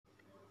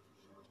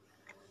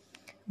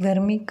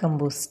Vermi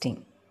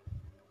composting.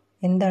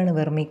 എന്താണ്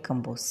vermi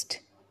compost?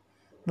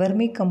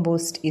 Vermi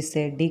compost is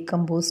a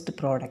decomposed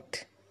product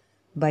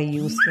by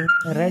using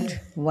red,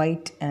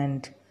 white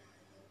and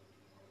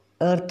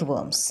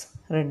earthworms,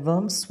 red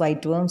worms,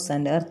 white worms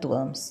and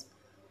earthworms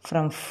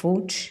from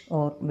food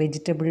or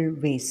vegetable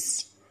waste,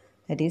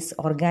 that is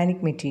organic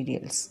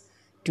materials,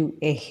 to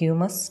a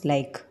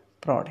humus-like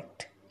product.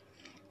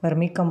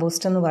 Vermi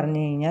compost എന്ന്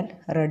പറഞ്ഞു കഴിഞ്ഞാൽ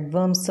red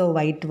വേംസോ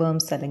white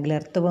worms അല്ലെങ്കിൽ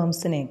earth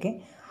വേംസിനെയൊക്കെ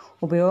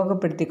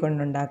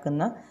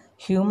ഉപയോഗപ്പെടുത്തിക്കൊണ്ടുണ്ടാക്കുന്ന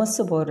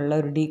humus പോലുള്ള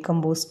ഒരു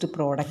decomposed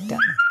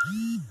പ്രോഡക്റ്റാണ്.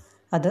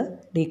 അത്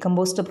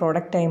decomposed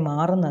പ്രോഡക്റ്റായി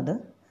മാറുന്നത്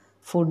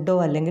ഫുഡോ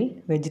അല്ലെങ്കിൽ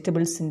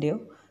വെജിറ്റബിൾസിൻ്റെയോ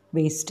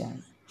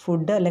വേസ്റ്റാണ്.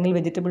 ഫുഡ് അല്ലെങ്കിൽ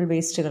വെജിറ്റബിൾ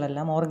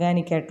വേസ്റ്റുകളെല്ലാം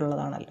ഓർഗാനിക്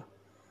ആയിട്ടുള്ളതാണല്ലോ.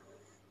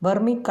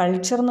 വെർമി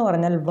കൾച്ചർ എന്ന്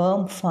പറഞ്ഞാൽ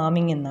വേം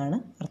ഫാമിംഗ് എന്നാണ്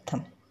അർത്ഥം.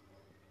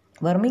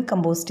 Vermi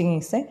composting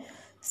is a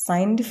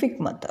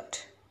scientific method.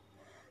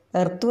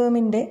 എർത്ത്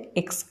വേമിൻ്റെ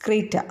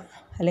എക്സ്ക്രീറ്റ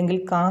അല്ലെങ്കിൽ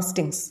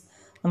കാസ്റ്റിങ്സ്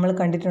നമ്മൾ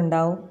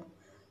കണ്ടിട്ടുണ്ടാവും.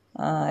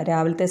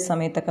 രാവിലത്തെ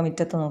സമയത്തൊക്കെ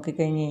മുറ്റത്ത്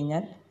നോക്കിക്കഴിഞ്ഞ്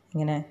കഴിഞ്ഞാൽ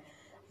ഇങ്ങനെ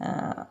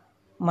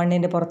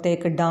മണ്ണിൻ്റെ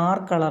പുറത്തേക്ക്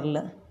ഡാർക്ക് കളറിൽ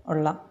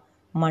ഉള്ള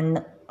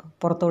മണ്ണ്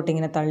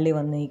പുറത്തോട്ടിങ്ങനെ തള്ളി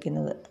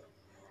വന്നിരിക്കുന്നത്,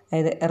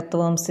 അതായത് എർത്ത്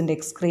വേംസിൻ്റെ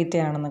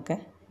എക്സ്ക്രീറ്റയാണെന്നൊക്കെ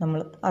നമ്മൾ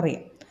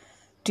അറിയാം.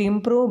 To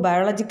improve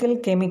biological,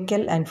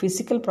 chemical and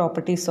physical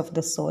properties of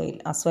the soil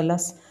as well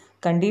as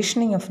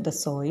conditioning of the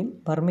soil,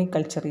 vermi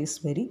culture is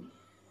very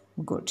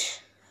good.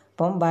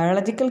 അപ്പം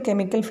biological,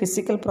 chemical,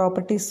 physical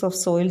properties of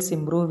soils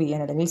improve ചെയ്യാൻ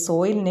അല്ലെങ്കിൽ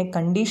സോയിലിനെ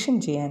കണ്ടീഷൻ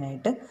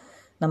ചെയ്യാനായിട്ട്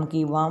നമുക്ക്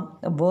ഈ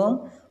worm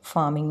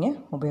farming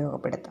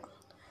ഉപയോഗപ്പെടുത്താം.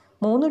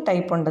 3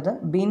 type ഉണ്ടത്.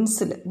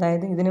 ബിൻസിൽ,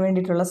 അതായത് ഇതിന്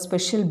വേണ്ടിയിട്ടുള്ള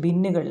സ്പെഷ്യൽ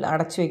ബിന്നുകളിൽ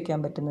അടച്ചു വയ്ക്കാൻ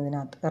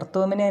പറ്റുന്നതിനകത്ത്, എർത്ത്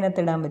വേമിനെ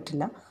അതിനകത്ത് ഇടാൻ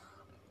പറ്റില്ല,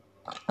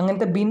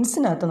 അങ്ങനത്തെ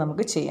ബിൻസിനകത്ത്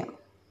നമുക്ക് ചെയ്യാം.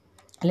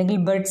 അല്ലെങ്കിൽ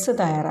ബഡ്സ്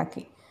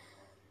തയ്യാറാക്കി,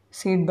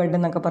 സീഡ് ബെഡ്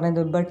എന്നൊക്കെ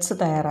പറയുന്നത് ബഡ്സ്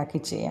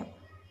തയ്യാറാക്കി ചെയ്യാം.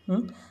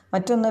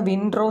 മറ്റൊന്ന്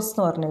വിൻഡ്രോസ്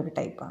എന്ന് പറഞ്ഞൊരു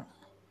ടൈപ്പാണ്.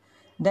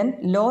 ദെൻ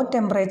ലോ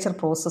ടെമ്പറേച്ചർ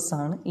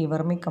പ്രോസസ്സാണ് ഈ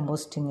വെർമി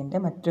കമ്പോസ്റ്റിങ്ങിൻ്റെ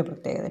മറ്റൊരു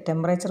പ്രത്യേകത.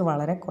 ടെമ്പറേച്ചർ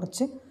വളരെ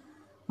കുറച്ച്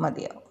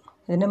മതിയാവും.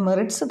 ഇതിൻ്റെ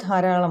മെറിറ്റ്സ്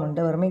ധാരാളമുണ്ട്.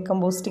 വെർമി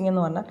കമ്പോസ്റ്റിംഗ്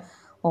എന്ന് പറഞ്ഞാൽ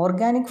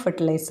ഓർഗാനിക്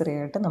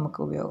ഫെർട്ടിലൈസറായിട്ട് നമുക്ക്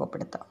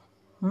ഉപയോഗപ്പെടുത്താം.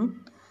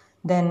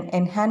 Then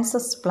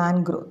enhances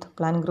plant growth.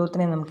 Plant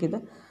ഗ്രോത്തിനെ നമുക്കിത്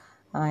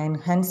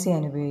എൻഹാൻസ്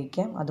ചെയ്യാൻ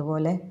ഉപയോഗിക്കാം.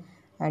 അതുപോലെ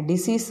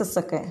ഡിസീസസ്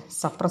ഒക്കെ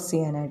സപ്രസ്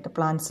ചെയ്യാനായിട്ട്,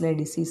 പ്ലാന്റ്സിലെ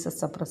ഡിസീസസ്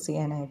സപ്രസ്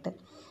ചെയ്യാനായിട്ട്,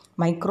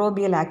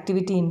 microbial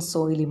activity in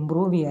soil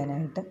improve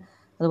ചെയ്യാനായിട്ട്,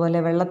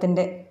 അതുപോലെ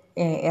വെള്ളത്തിൻ്റെ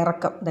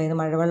ഇറക്കം, അതായത്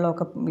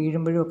മഴവെള്ളമൊക്കെ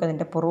വീഴുമ്പോഴും ഒക്കെ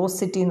അതിൻ്റെ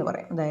പൊറോസിറ്റി എന്ന്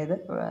പറയും, അതായത്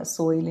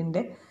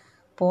സോയിലിൻ്റെ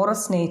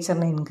പോറസ്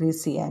നേച്ചറിനെ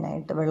ഇൻക്രീസ്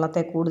ചെയ്യാനായിട്ട്,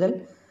 വെള്ളത്തെ കൂടുതൽ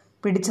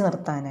പിടിച്ചു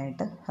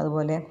നിർത്താനായിട്ട്,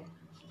 അതുപോലെ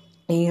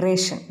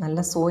എയറേഷൻ,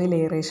 നല്ല സോയിൽ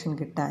എയറേഷൻ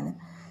കിട്ടാൻ,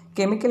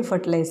 കെമിക്കൽ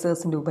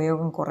ഫെർട്ടിലൈസേഴ്സിൻ്റെ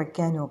ഉപയോഗം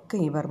കുറയ്ക്കാനും ഒക്കെ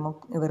ഈ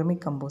വെർമി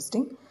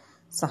കമ്പോസ്റ്റിംഗ്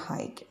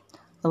സഹായിക്കും.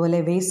 അതുപോലെ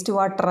വേസ്റ്റ്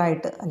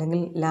വാട്ടറായിട്ട്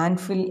അല്ലെങ്കിൽ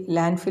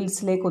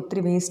ലാൻഡ്ഫിൽസിലേക്ക്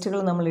ഒത്തിരി വേസ്റ്റുകൾ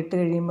നമ്മൾ ഇട്ട്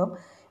കഴിയുമ്പോൾ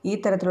ഈ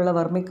തരത്തിലുള്ള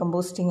വെർമി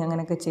കമ്പോസ്റ്റിംഗ്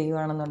അങ്ങനെയൊക്കെ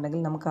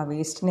ചെയ്യുകയാണെന്നുണ്ടെങ്കിൽ നമുക്ക് ആ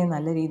വേസ്റ്റിനെ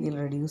നല്ല രീതിയിൽ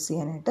റെഡ്യൂസ്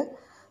ചെയ്യാനായിട്ട്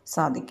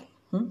സാധിക്കും.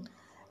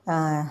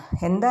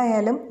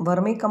 എന്തായാലും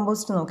വെർമി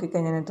കമ്പോസ്റ്റ്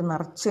നോക്കിക്കഴിഞ്ഞാൽ അതിനകത്ത്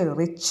നിറച്ച്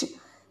റിച്ച്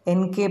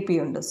NKP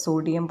ഉണ്ട്.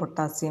 സോഡിയം,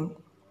 പൊട്ടാസ്യം,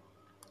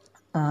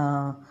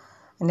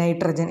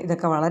 നൈട്രജൻ,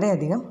 ഇതൊക്കെ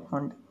വളരെയധികം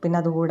ഉണ്ട്. പിന്നെ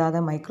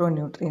അതുകൂടാതെ micro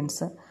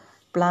nutrients,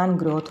 plant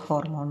growth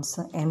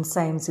hormones,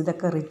 enzymes,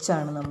 ഇതൊക്കെ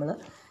റിച്ചാണ് നമ്മൾ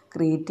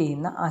ക്രിയേറ്റ്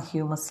ചെയ്യുന്ന ആ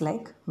ഹ്യൂമസ്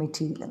ലൈക്ക്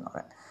മെറ്റീരിയൽ എന്ന്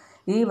പറയുന്നത്.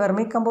 ഈ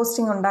വെർമി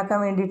കമ്പോസ്റ്റിംഗ് ഉണ്ടാക്കാൻ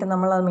വേണ്ടിയിട്ട്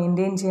നമ്മൾ അത്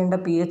മെയിൻറ്റെയിൻ ചെയ്യേണ്ട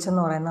pH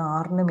എന്ന് പറയുന്നത്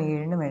 6നും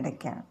 7നും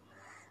ഇടയ്ക്കാണ്.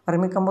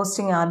 വെർമി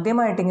കമ്പോസ്റ്റിംഗ്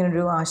ആദ്യമായിട്ട്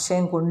ഇങ്ങനൊരു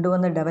ആശയം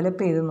കൊണ്ടുവന്ന്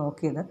ഡെവലപ്പ് ചെയ്ത്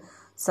നോക്കിയത്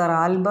സർ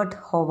ആൽബർട്ട്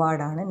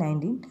ഹൊവാർഡാണ്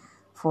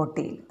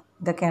 1940.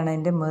 ഇതൊക്കെയാണ്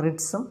അതിൻ്റെ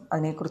മെറിറ്റ്സും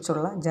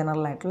അതിനെക്കുറിച്ചുള്ള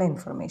ജനറലായിട്ടുള്ള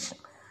ഇൻഫർമേഷൻ.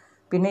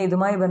 പിന്നെ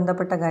ഇതുമായി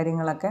ബന്ധപ്പെട്ട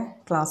കാര്യങ്ങളൊക്കെ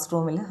ക്ലാസ്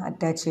റൂമിൽ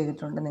അറ്റാച്ച്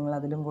ചെയ്തിട്ടുണ്ട്. നിങ്ങൾ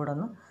അതിലും കൂടെ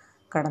ഒന്ന്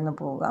കടന്നു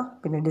പോവുക.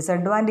 പിന്നെ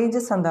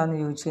ഡിസഡ്വാൻറ്റേജസ് എന്താണെന്ന്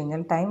ചോദിച്ചു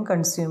കഴിഞ്ഞാൽ ടൈം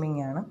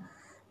കൺസ്യൂമിംഗ് ആണ്.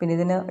 പിന്നെ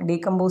ഇതിന്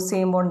ഡീകമ്പോസ്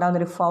ചെയ്യുമ്പോൾ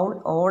ഉണ്ടാകുന്നൊരു ഫൗൾ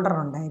ഓർഡർ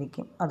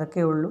ഉണ്ടായിരിക്കും.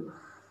 അതൊക്കെ ഉള്ളൂ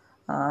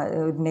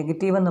ഒരു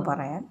നെഗറ്റീവ് എന്ന്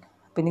പറയാൻ.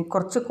 പിന്നെ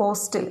കുറച്ച്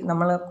കോസ്റ്റിൽ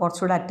നമ്മൾ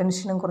കുറച്ചുകൂടെ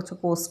അറ്റൻഷനും കുറച്ച്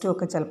കോസ്റ്റും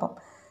ഒക്കെ ചിലപ്പം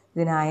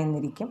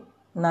ഇതിനായെന്നിരിക്കും.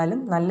 എന്നാലും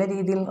നല്ല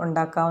രീതിയിൽ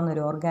ഉണ്ടാക്കാവുന്ന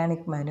ഒരു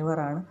ഓർഗാനിക്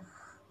മാനുവറാണ്.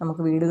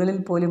 നമുക്ക് വീടുകളിൽ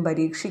പോലും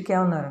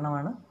പരീക്ഷിക്കാവുന്ന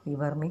ഒരെണ്ണമാണ് ഈ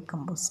വെർമി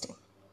കമ്പോസ്റ്റിംഗ്.